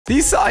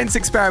These science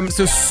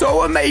experiments are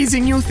so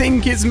amazing you'll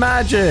think it's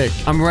magic.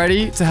 I'm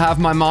ready to have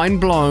my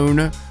mind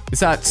blown. Is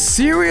that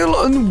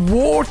cereal and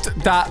water?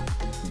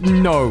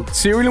 No,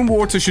 cereal and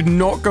water should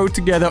not go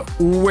together.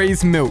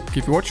 Always milk.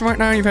 If you're watching right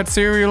now and you've had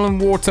cereal and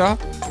water,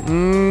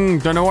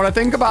 don't know what I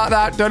think about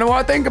that. Don't know what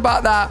I think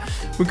about that.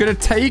 We're going to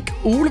take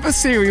all of the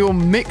cereal,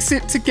 mix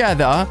it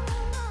together,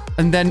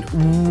 and then...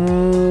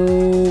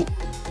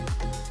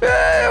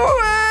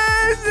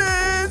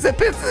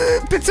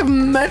 There's bits of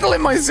metal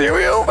in my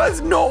cereal.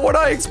 That's not what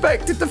I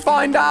expected to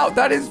find out.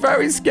 That is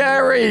very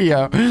scary.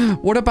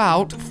 What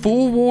about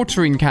 4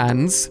 watering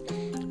cans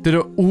that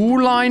are all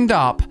lined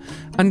up?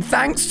 And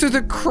thanks to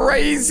the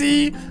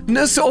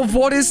craziness of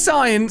what is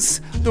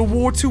science, the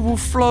water will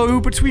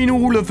flow between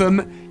all of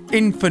them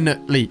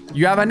infinitely.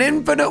 You have an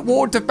infinite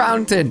water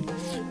fountain.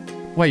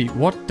 Wait,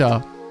 what the?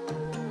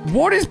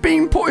 What is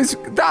being poured? Is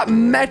that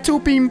metal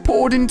being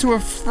poured into a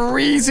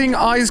freezing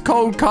ice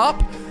cold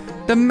cup?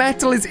 The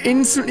metal is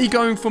instantly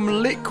going from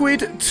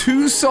liquid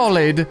to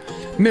solid.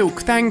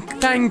 Milk,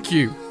 thank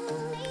you.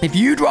 If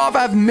you'd rather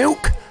have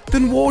milk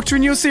than water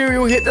in your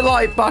cereal, hit the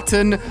like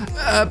button.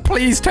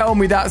 Please tell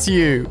me that's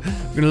you.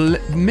 I'm going to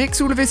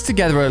mix all of this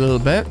together a little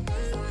bit.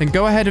 Then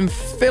go ahead and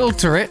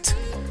filter it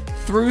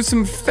through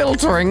some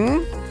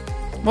filtering.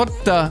 What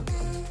the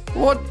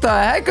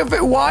heck of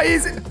it? Why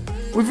is it?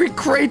 We've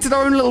recreated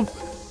our own little...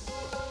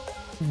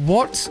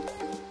 What?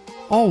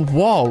 Oh,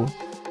 whoa.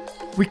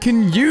 We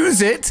can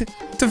use it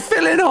to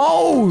fill in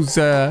holes.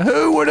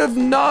 Who would have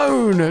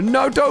known?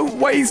 No, don't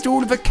waste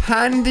all of the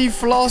candy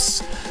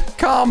floss.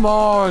 Come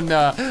on.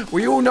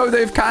 We all know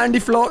that if candy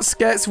floss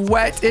gets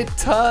wet, it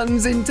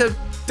turns into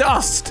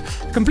dust.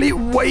 Complete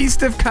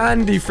waste of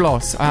candy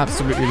floss. I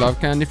absolutely love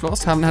candy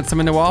floss. Haven't had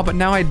some in a while, but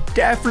now I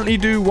definitely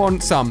do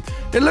want some.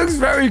 It looks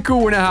very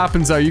cool when it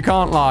happens, though. You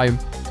can't lie.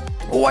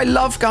 Oh, I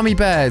love gummy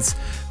bears.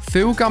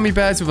 Fill gummy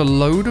bears with a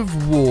load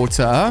of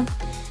water.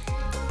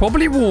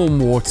 Probably warm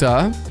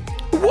water.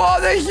 Whoa,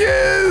 they're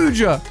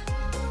huge.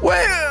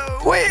 Wait.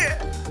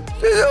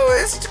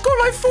 It's got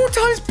like 4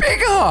 times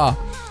bigger.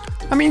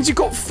 That means you've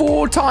got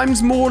 4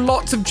 times more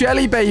lots of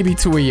jelly baby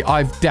to eat.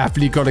 I've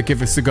definitely got to give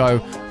this a go.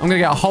 I'm going to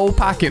get a whole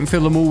packet and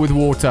fill them all with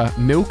water.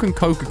 Milk and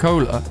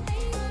Coca-Cola.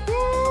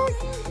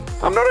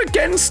 I'm not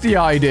against the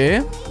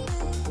idea.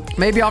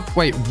 Maybe I'll...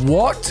 Wait,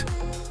 what?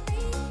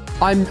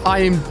 I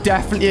am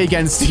definitely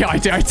against the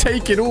idea. I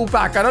take it all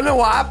back. I don't know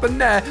what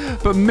happened there,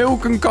 but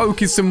milk and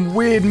Coke is some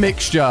weird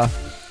mixture.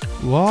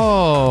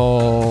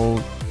 Whoa.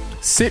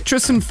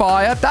 Citrus and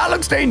fire. That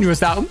looks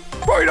dangerous, that one.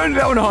 Probably don't do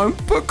that one at home,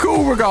 but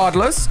cool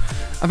regardless.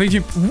 I think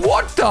you...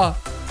 What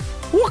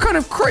kind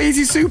of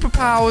crazy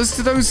superpowers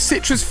do those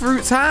citrus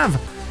fruits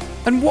have?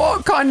 And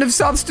what kind of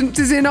substance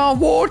is in our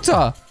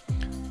water?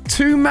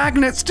 2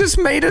 magnets just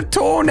made a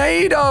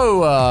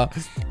tornado.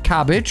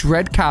 Cabbage,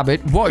 red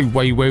cabbage. Wait.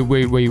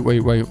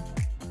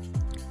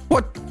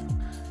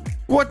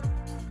 What?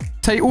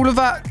 Take all of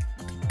that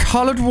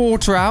colored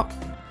water out.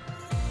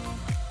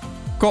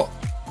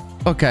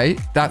 Okay,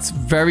 that's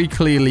very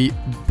clearly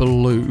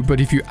blue. But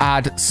if you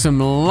add some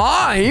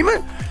lime,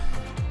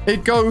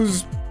 it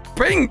goes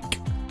pink.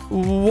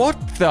 What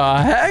the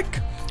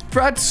heck? If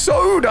you add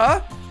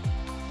soda,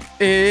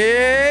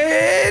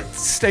 it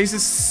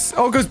stays...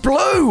 Oh, it goes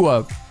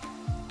blue.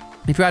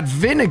 If you add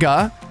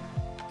vinegar,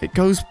 it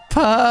goes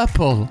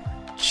purple.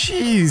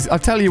 Jeez, I'll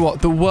tell you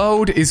what, the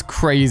world is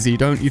crazy,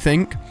 don't you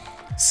think?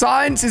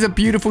 Science is a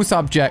beautiful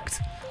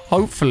subject.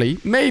 Hopefully,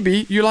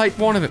 maybe you like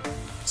one of it.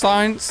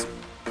 Science,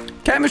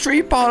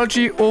 chemistry,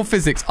 biology, or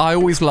physics. I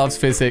always loved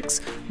physics.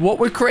 What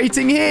we're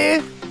creating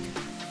here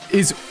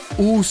is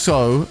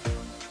also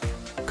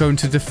going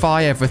to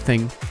defy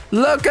everything.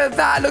 Look at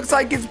that. Looks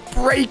like it's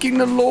breaking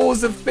the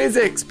laws of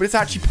physics, but it's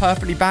actually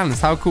perfectly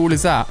balanced. How cool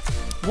is that?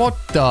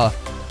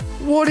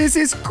 What is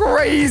this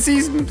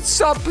crazy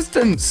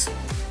substance?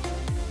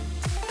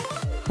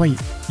 Wait,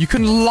 you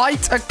can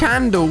light a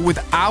candle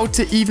without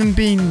it even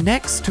being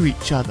next to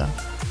each other.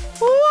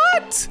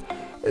 What?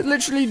 It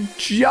literally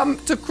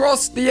jumped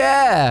across the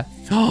air.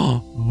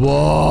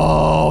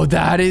 Whoa,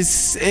 that is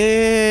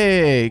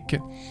sick.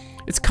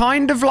 It's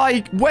kind of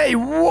like, wait,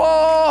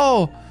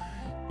 whoa.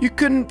 You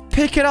can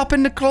pick it up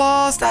in the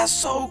glass. That's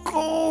so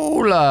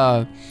cool.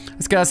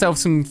 Let's get ourselves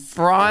some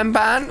frying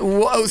pan.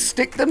 Whoa,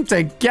 stick them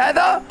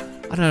together.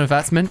 I don't know if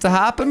that's meant to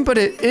happen, but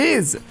it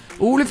is.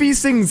 All of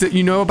these things that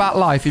you know about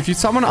life. If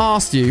someone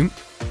asked you,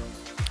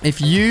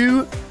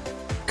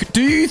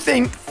 do you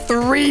think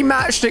 3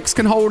 matchsticks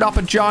can hold up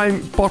a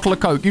giant bottle of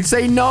Coke? You'd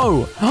say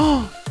no.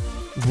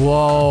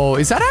 Whoa,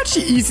 is that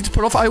actually easy to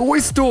pull off? I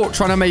always thought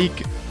trying to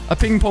make a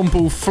ping pong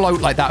ball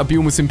float like that would be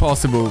almost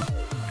impossible.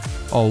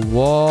 Oh,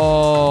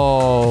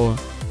 whoa.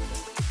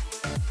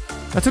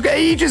 That took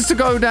ages to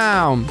go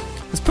down.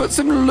 Let's put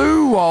some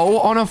loo roll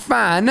on a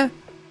fan.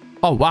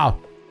 Oh, wow.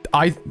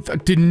 I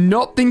did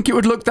not think it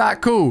would look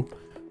that cool.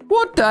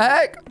 What the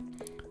heck?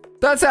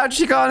 That's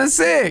actually kind of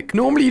sick.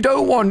 Normally, you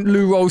don't want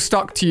loo roll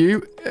stuck to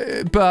you.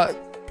 But,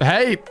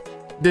 hey,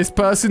 this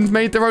person's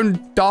made their own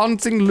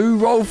dancing loo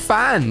roll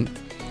fan.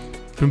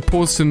 Can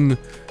pour some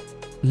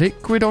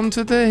Liquid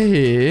onto the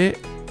here.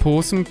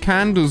 Pour some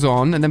candles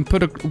on and then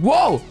put a...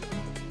 Whoa!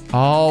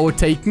 Oh, we're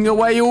taking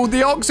away all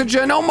the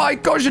oxygen. Oh my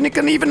gosh, and it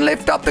can even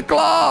lift up the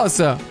glass.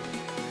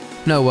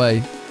 No way.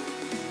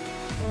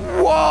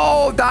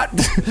 Whoa, that...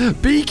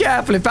 Be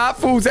careful. If that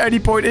falls at any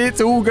point,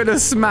 it's all gonna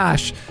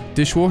smash.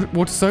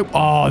 Dishwater soap.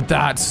 Oh,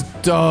 that's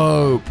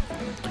dope.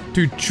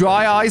 Dude,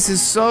 dry ice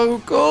is so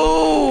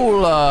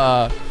cool.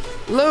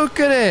 Look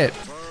at it.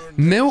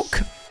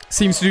 Milk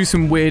seems to do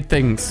some weird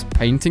things.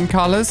 Painting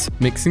colors,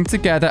 mixing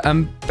together,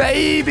 and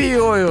baby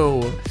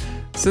oil.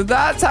 So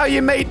that's how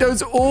you make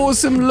those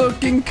awesome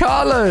looking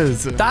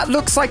colors. That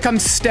looks like I'm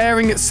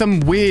staring at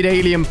some weird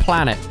alien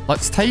planet.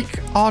 Let's take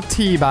our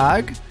tea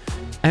bag,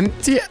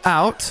 empty it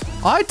out.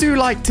 I do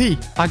like tea.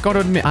 I gotta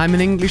admit, I'm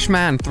an English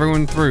man through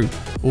and through.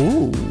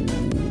 Ooh.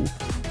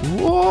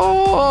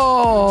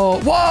 Whoa.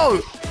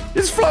 Whoa.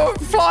 It's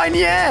fly in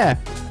the air.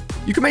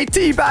 You can make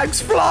tea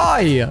bags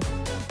fly.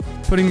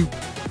 Putting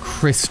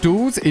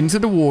crystals into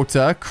the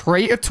water,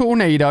 create a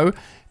tornado.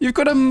 You've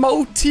got a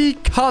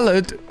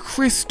multicolored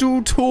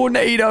crystal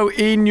tornado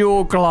in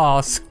your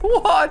glass.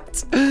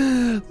 What?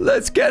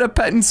 Let's get a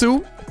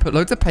pencil. Put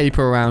loads of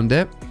paper around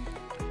it.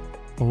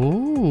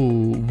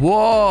 Oh,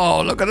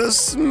 whoa, look at the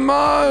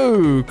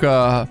smoke.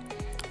 That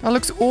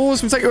looks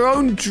awesome. It's like your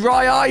own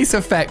dry ice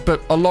effect,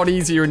 but a lot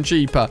easier and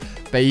cheaper.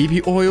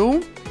 Baby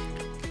oil.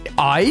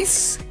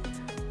 Ice.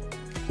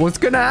 What's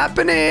gonna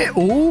happen here?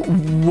 Oh,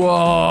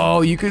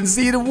 whoa. You can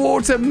see the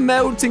water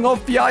melting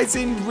off the ice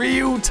in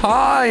real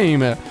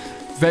time.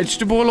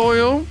 Vegetable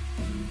oil.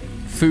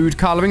 Food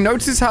coloring.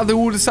 Notice how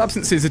all the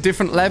substances are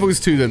different levels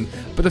to them.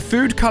 But the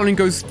food coloring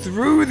goes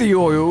through the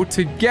oil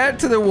to get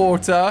to the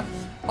water.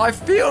 I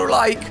feel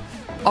like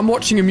I'm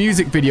watching a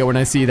music video when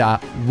I see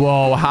that.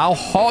 Whoa, how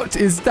hot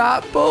is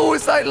that ball?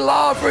 It's like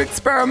lava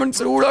experiments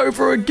all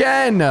over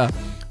again.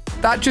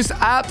 That just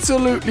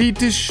absolutely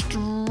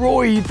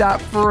destroyed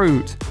that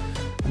fruit.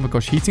 Oh my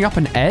gosh, heating up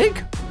an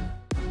egg?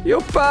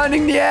 You're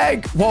burning the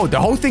egg. Whoa, the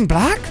whole thing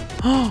black?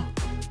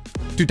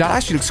 Dude, that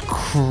actually looks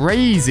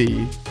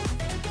crazy.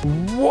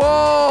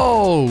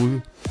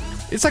 Whoa.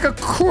 It's like a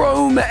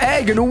chrome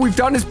egg, and all we've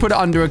done is put it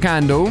under a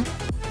candle.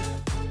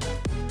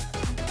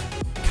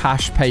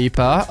 Cash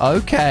paper.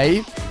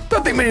 Okay.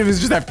 Don't think many of us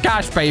just have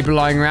cash paper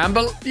lying around,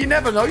 but you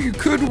never know. You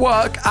could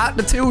work at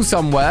the till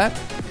somewhere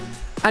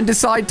and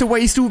decide to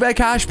waste all their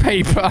cash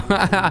paper.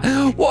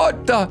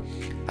 What the?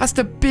 That's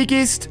the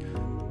biggest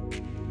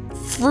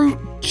fruit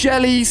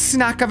jelly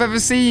snack I've ever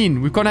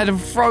seen. We've gone ahead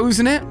and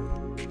frozen it.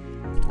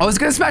 I was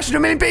going to smash it in a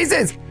million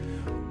pieces.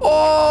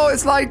 Oh,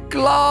 it's like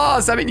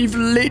glass. I mean, you've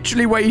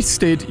literally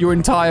wasted your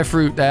entire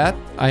fruit there.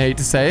 I hate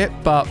to say it,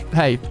 but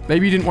hey,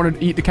 maybe you didn't want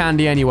to eat the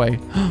candy anyway.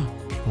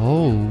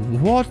 Oh,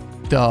 what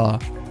the?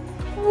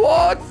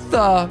 What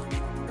the?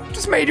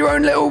 Just made your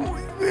own little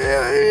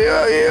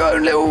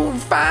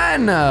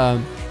fan.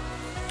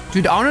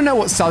 Dude, I want to know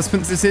what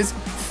substance this is.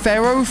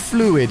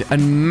 Ferrofluid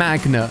and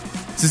magnet.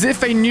 It's as if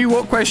they knew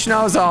what question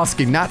I was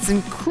asking. That's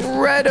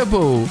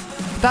incredible.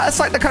 That's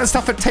like the kind of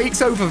stuff that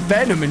takes over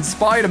Venom in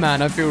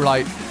Spider-Man, I feel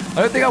like. I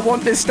don't think I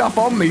want this stuff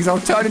on me, so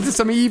I'll turn into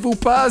some evil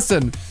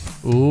person.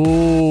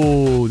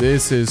 Oh,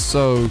 this is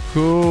so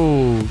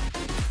cool.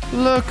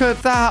 Look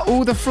at that.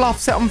 All the fluff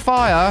set on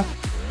fire.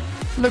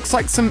 Looks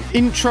like some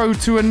intro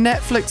to a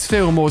Netflix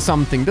film or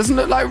something. Doesn't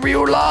look like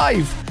real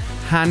life.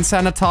 Hand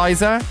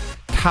sanitizer.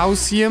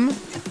 Calcium.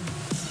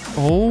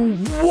 Oh,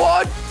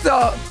 what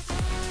the?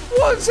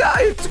 What's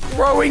that? It's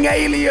growing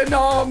alien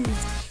arms.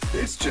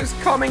 It's just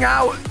coming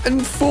out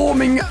and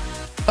forming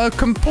a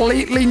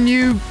completely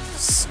new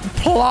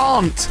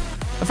plant.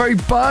 A very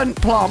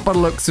burnt plant by the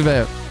looks of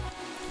it.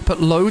 Put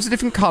loads of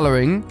different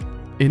coloring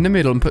in the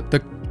middle and put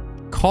the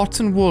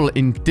cotton wool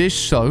in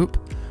dish soap.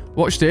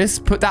 Watch this.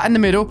 Put that in the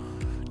middle.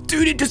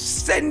 Dude, it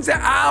just sends it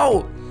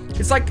out.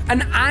 It's like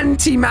an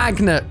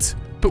anti-magnet,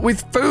 but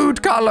with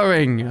food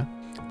coloring.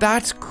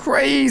 That's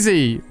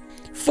crazy.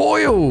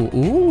 Foil.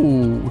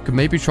 Ooh, we could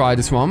maybe try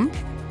this one.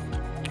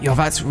 Yo,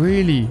 that's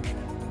really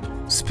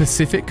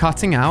specific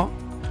cutting out.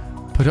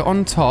 Put it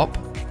on top.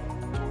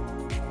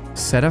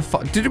 Set a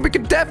fire. Dude, we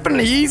could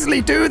definitely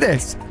easily do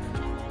this.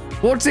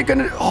 What's it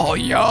gonna... Oh,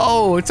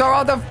 yo, it's our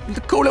other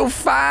cool little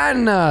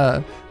fan.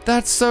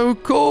 That's so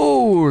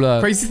cool.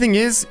 Crazy thing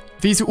is,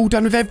 these are all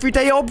done with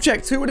everyday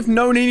objects. Who would have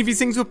known any of these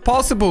things were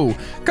possible?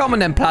 Come on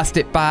then,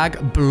 plastic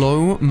bag.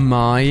 Blow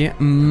my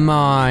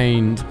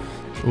mind.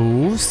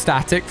 Ooh,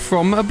 static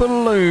from a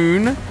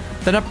balloon.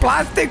 Then a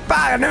plastic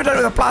bag. I've never done it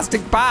with a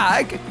plastic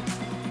bag.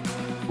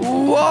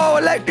 Whoa,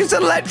 it's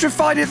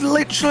electrified. It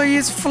literally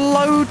is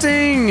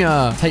floating.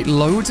 Take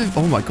loads of...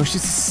 Oh my gosh,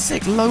 this is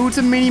sick. Loads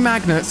of mini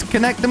magnets.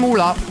 Connect them all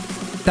up.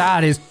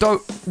 That is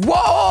dope.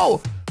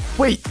 Whoa!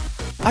 Wait,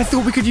 I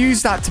thought we could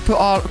use that to put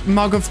our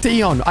mug of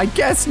tea on. I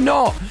guess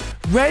not.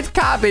 Red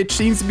cabbage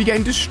seems to be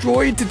getting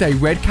destroyed today.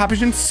 Red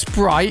cabbage and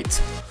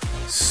Sprite.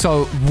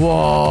 So,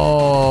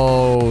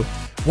 whoa.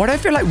 Why do I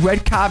feel like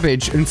red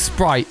cabbage and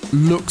Sprite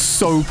looks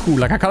so cool?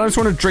 Like, I kind of just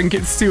want to drink it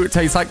to see what it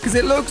tastes like because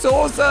it looks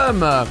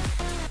awesome.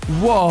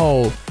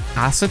 Whoa.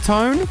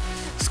 Acetone?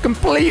 It's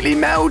completely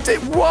melted.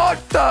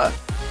 What the?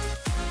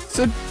 It's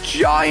a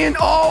giant.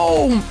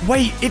 Oh,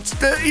 wait. It's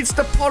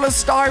the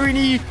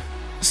polystyrene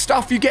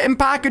stuff you get in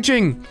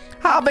packaging.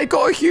 How have they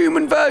got a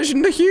human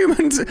version? The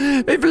humans,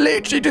 they've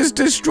literally just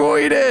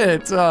destroyed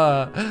it.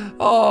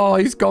 Oh,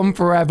 he's gone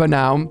forever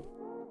now.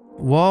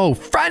 Whoa,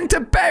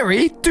 Fanta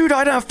Berry? Dude,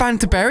 I don't have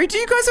Fanta Berry. Do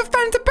you guys have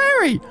Fanta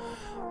Berry?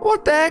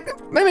 What the heck?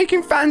 They're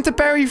making Fanta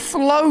Berry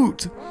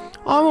float.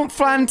 I want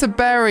Fanta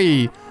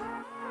Berry.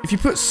 If you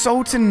put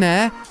salt in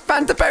there,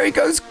 Fanta Berry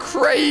goes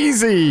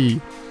crazy.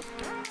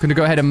 Gonna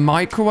go ahead and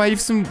microwave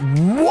some.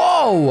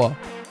 Whoa!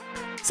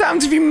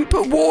 Sounds if you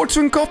put water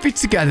and coffee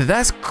together.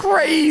 That's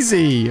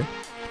crazy.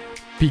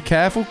 Be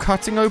careful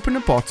cutting open a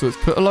bottle.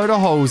 Let's put a load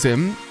of holes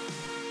in.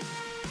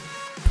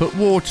 Put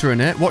water in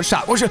it. Watch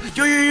that. Watch that.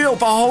 Yo,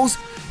 for holes.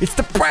 It's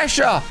the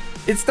pressure.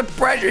 It's the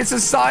pressure. It's a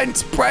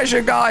science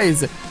pressure,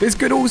 guys. This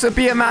could also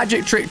be a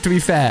magic trick, to be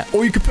fair.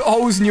 Or you could put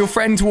holes in your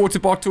friend's water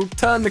bottle,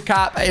 turn the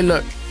cap. Hey,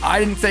 look. I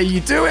didn't say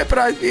you do it,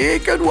 but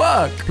it could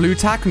work. Blue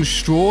tack and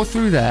straw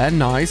through there.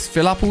 Nice.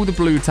 Fill up all the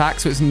blue tack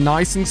so it's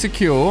nice and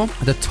secure.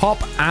 The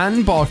top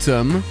and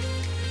bottom.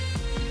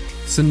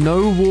 So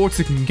no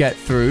water can get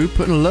through.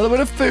 Putting a little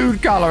bit of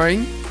food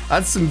coloring.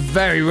 That's some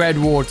very red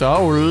water.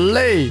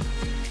 Holy.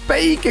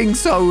 Baking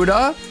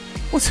soda.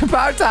 What's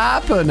about to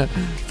happen? I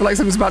feel like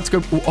something's about to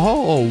go.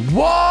 Oh,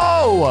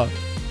 whoa.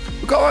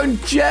 We've got our own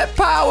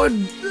jet-powered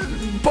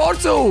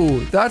bottle.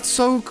 That's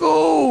so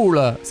cool.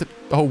 Except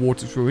the whole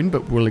water's ruined,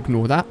 but we'll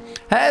ignore that.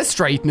 Hair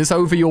straighteners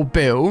over your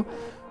bill.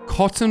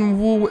 Cotton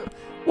wool.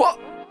 What?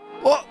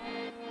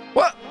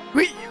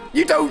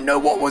 You don't know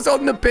what was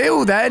on the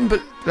bill then,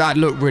 but that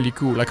looked really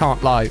cool. I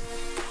can't lie.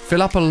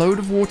 Fill up a load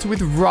of water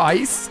with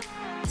rice.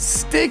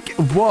 Stick.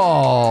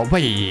 Whoa.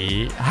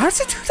 Wait. How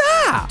does it do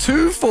that?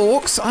 2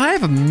 forks. I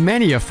have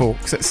many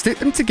forks. Let's stick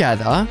them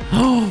together.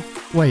 Oh,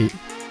 wait.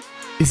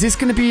 Is this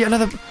going to be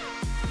another...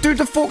 Dude,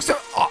 the forks are...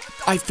 Oh,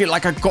 I feel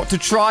like I've got to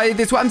try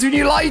this. What happens when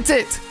you light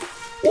it?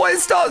 What? It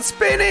starts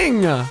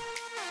spinning.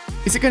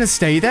 Is it going to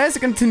stay there? Is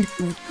it going to...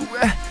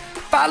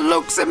 That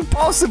looks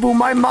impossible.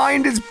 My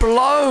mind is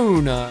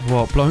blown.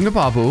 What? Blowing a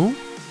bubble?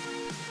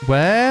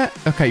 Where?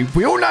 Okay,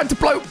 we all know how to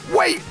blow...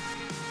 Wait.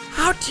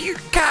 How do you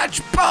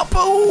catch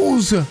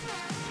bubbles?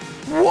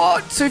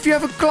 What? So if you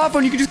have a glove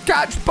on, you can just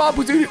catch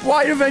bubbles.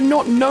 Why do they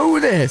not know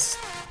this?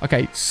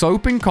 Okay,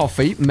 soap and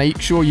coffee.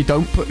 Make sure you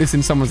don't put this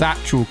in someone's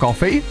actual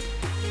coffee.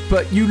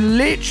 But you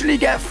literally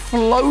get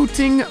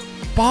floating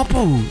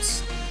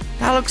bubbles.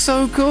 That looks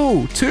so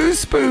cool. 2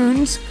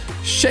 spoons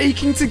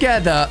shaking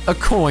together a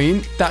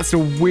coin. That's the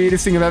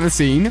weirdest thing I've ever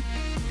seen.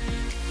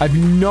 I have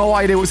no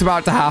idea what's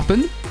about to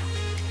happen.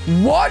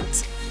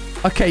 What?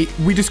 Okay,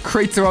 we just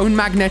create our own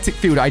magnetic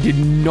field. I did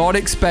not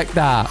expect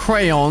that.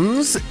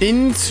 Crayons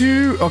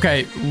into...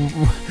 Okay.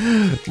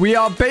 We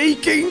are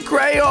baking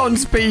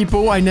crayons,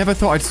 people. I never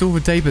thought I'd solve a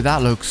day, but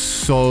that looks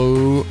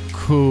so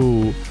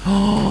cool.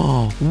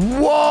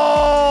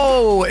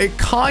 Whoa! It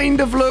kind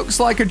of looks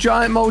like a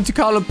giant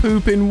multicolored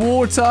poop in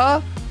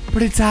water,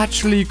 but it's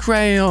actually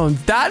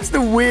crayons. That's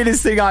the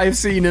weirdest thing I've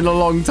seen in a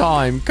long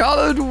time.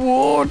 Colored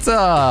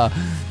water.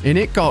 In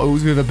it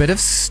goes with a bit of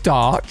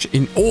starch.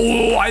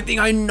 Oh, I think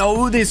I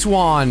know this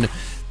one.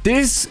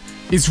 This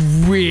is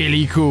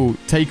really cool.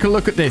 Take a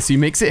look at this. You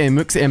mix it in,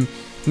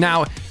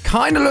 Now,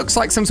 kind of looks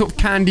like some sort of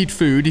candied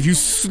food. If you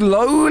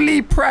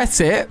slowly press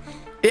it,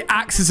 it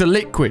acts as a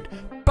liquid.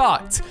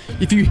 But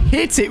if you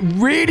hit it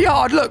really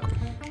hard, look,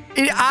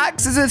 it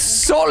acts as a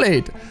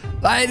solid.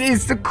 That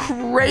is the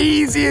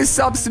craziest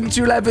substance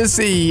you'll ever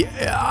see.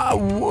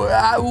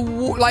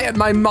 Like,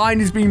 my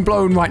mind is being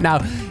blown right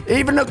now.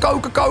 Even a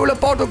Coca-Cola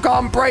bottle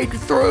can't break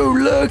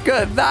through. Look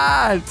at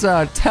that.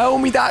 Tell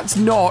me that's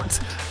not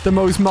the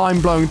most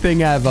mind-blowing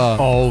thing ever.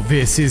 Oh,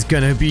 this is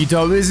gonna be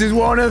dope. This is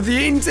one of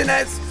the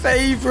internet's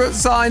favorite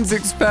science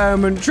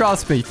experiment.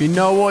 Trust me, if you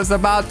know what's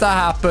about to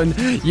happen,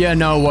 you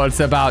know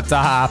what's about to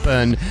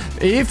happen.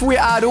 If we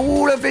add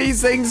all of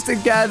these things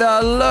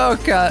together,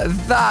 look at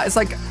that. It's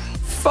like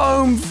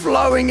foam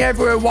flowing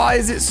everywhere. Why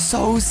is it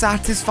so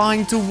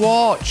satisfying to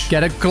watch?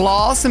 Get a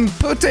glass and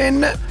put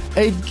in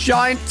a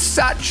giant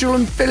satchel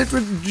and fill it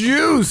with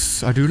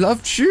juice. I do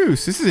love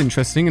juice. This is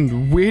interesting and the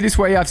weirdest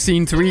way I've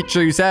seen to eat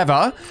juice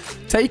ever.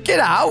 Take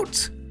it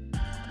out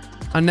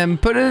and then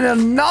put it in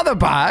another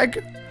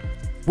bag,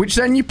 which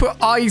then you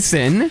put ice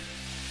in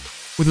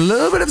with a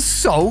little bit of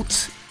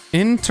salt.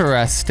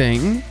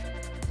 Interesting.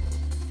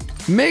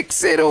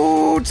 Mix it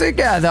all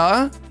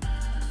together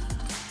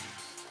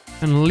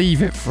and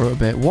leave it for a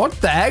bit. What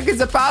the heck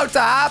is about to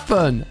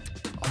happen?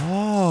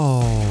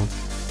 Oh,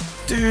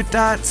 dude,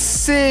 that's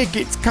sick.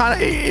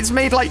 It's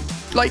made like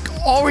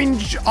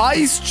orange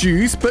ice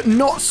juice, but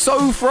not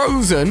so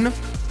frozen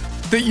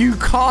that you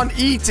can't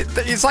eat it.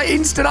 It's like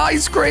instant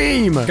ice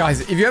cream. Guys,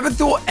 if you ever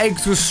thought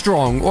eggs were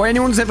strong, or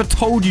anyone's ever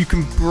told you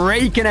can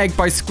break an egg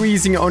by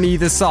squeezing it on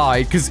either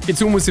side, because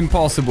it's almost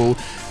impossible,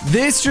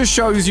 this just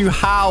shows you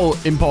how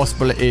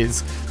impossible it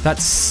is.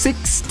 That's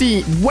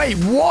 60... Wait,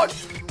 what?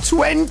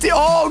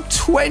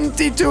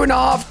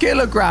 22.5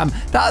 kilograms.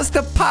 That's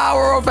the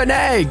power of an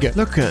egg.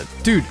 Look at...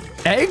 Dude,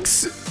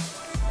 eggs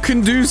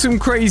can do some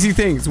crazy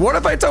things. What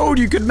if I told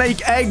you could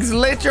make eggs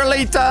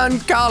literally turn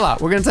color?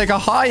 We're going to take a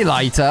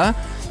highlighter,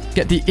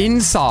 get the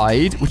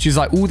inside, which is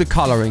like all the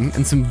coloring,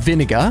 and some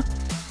vinegar.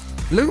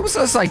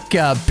 Looks like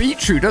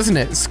beetroot, doesn't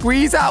it?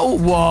 Squeeze out all...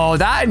 Whoa,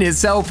 that in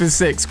itself is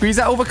sick. Squeeze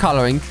out all the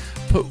coloring.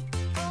 Put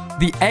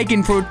the egg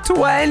in for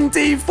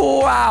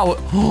 24 hours.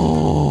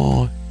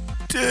 Oh,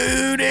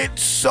 dude,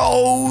 it's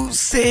so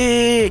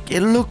sick.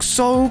 It looks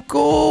so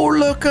cool.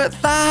 Look at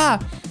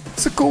that.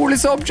 It's the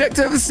coolest object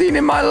I've ever seen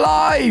in my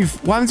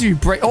life. Why don't you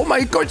break? Oh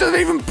my god, it doesn't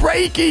even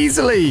break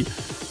easily.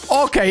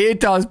 Okay, it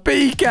does.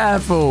 Be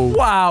careful.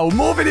 Wow,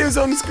 more videos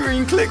on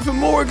screen. Click for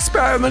more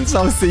experiments.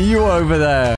 I'll see you over there.